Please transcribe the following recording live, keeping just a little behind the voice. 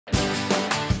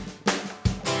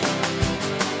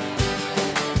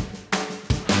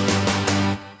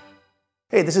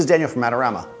Hey, this is Daniel from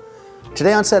Adorama.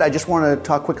 Today on set, I just want to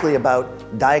talk quickly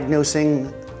about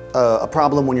diagnosing a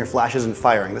problem when your flash isn't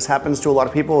firing. This happens to a lot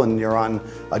of people, and you're on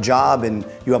a job and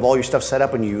you have all your stuff set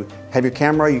up and you have your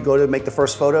camera, you go to make the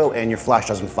first photo and your flash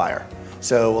doesn't fire.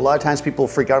 So a lot of times people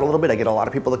freak out a little bit. I get a lot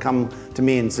of people that come to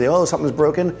me and say, oh, something's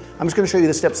broken. I'm just going to show you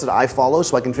the steps that I follow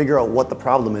so I can figure out what the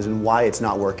problem is and why it's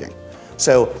not working.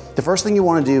 So the first thing you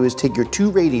want to do is take your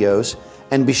two radios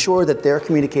and be sure that they're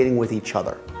communicating with each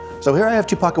other. So here I have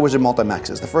two Pocket Wizard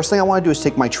Multimaxes. The first thing I want to do is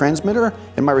take my transmitter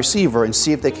and my receiver and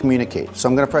see if they communicate. So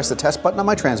I'm going to press the test button on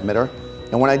my transmitter,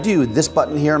 and when I do, this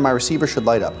button here on my receiver should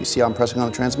light up. You see how I'm pressing on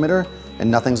the transmitter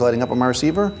and nothing's lighting up on my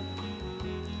receiver?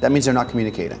 That means they're not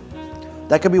communicating.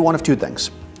 That could be one of two things.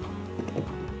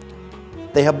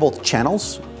 They have both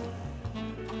channels,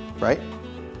 right?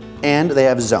 And they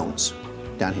have zones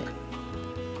down here.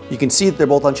 You can see that they're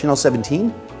both on channel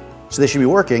 17, so they should be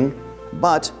working,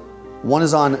 but one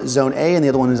is on zone A and the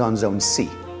other one is on zone C.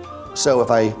 So if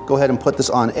I go ahead and put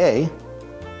this on A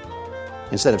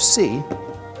instead of C,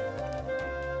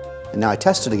 and now I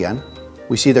test it again,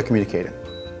 we see they're communicating.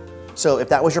 So if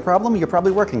that was your problem, you're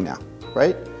probably working now,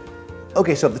 right?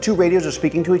 Okay, so if the two radios are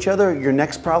speaking to each other, your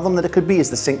next problem that it could be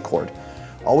is the sync cord.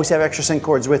 Always have extra sync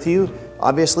cords with you.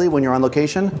 Obviously, when you're on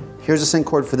location, here's a sync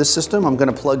cord for this system. I'm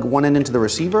gonna plug one end into the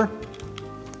receiver,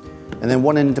 and then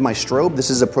one end into my strobe.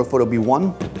 This is a Profoto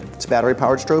B1. It's a battery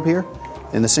powered strobe here,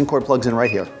 and the sync cord plugs in right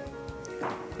here.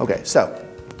 Okay, so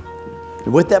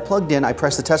with that plugged in, I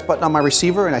press the test button on my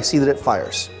receiver and I see that it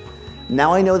fires.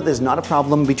 Now I know that there's not a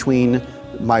problem between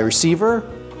my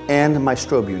receiver and my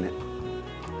strobe unit.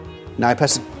 Now I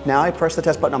press the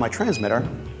test button on my transmitter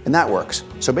and that works.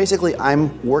 So basically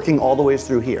I'm working all the ways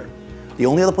through here. The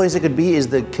only other place it could be is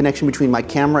the connection between my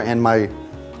camera and my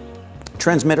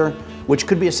transmitter, which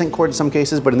could be a sync cord in some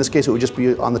cases, but in this case it would just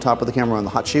be on the top of the camera on the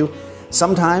hot shoe.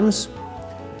 Sometimes,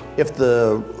 if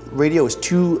the radio is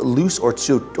too loose or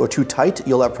too tight,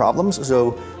 you'll have problems.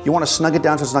 So you want to snug it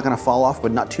down so it's not going to fall off,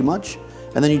 but not too much.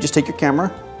 And then you just take your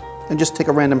camera and just take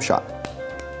a random shot.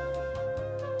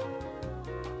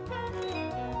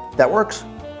 That works.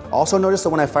 Also notice that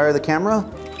when I fire the camera,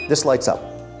 this lights up.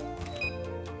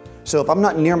 So if I'm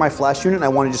not near my flash unit and I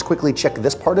want to just quickly check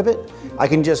this part of it, I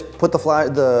can just put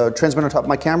the transmitter on top of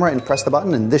my camera and press the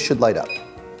button and this should light up.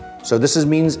 So this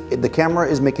means the camera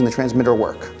is making the transmitter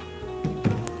work.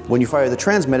 When you fire the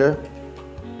transmitter,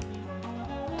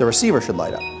 the receiver should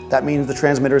light up. That means the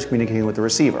transmitter is communicating with the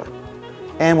receiver.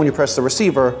 And when you press the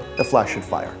receiver, the flash should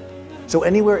fire. So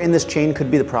anywhere in this chain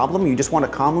could be the problem. You just want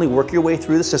to calmly work your way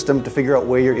through the system to figure out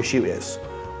where your issue is.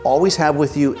 Always have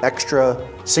with you extra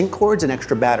sync cords and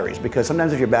extra batteries, because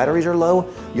sometimes if your batteries are low,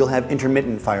 you'll have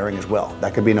intermittent firing as well.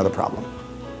 That could be another problem.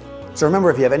 So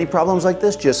remember, if you have any problems like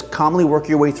this, just calmly work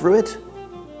your way through it.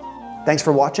 Thanks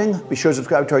for watching. Be sure to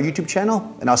subscribe to our YouTube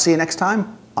channel, and I'll see you next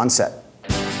time on set.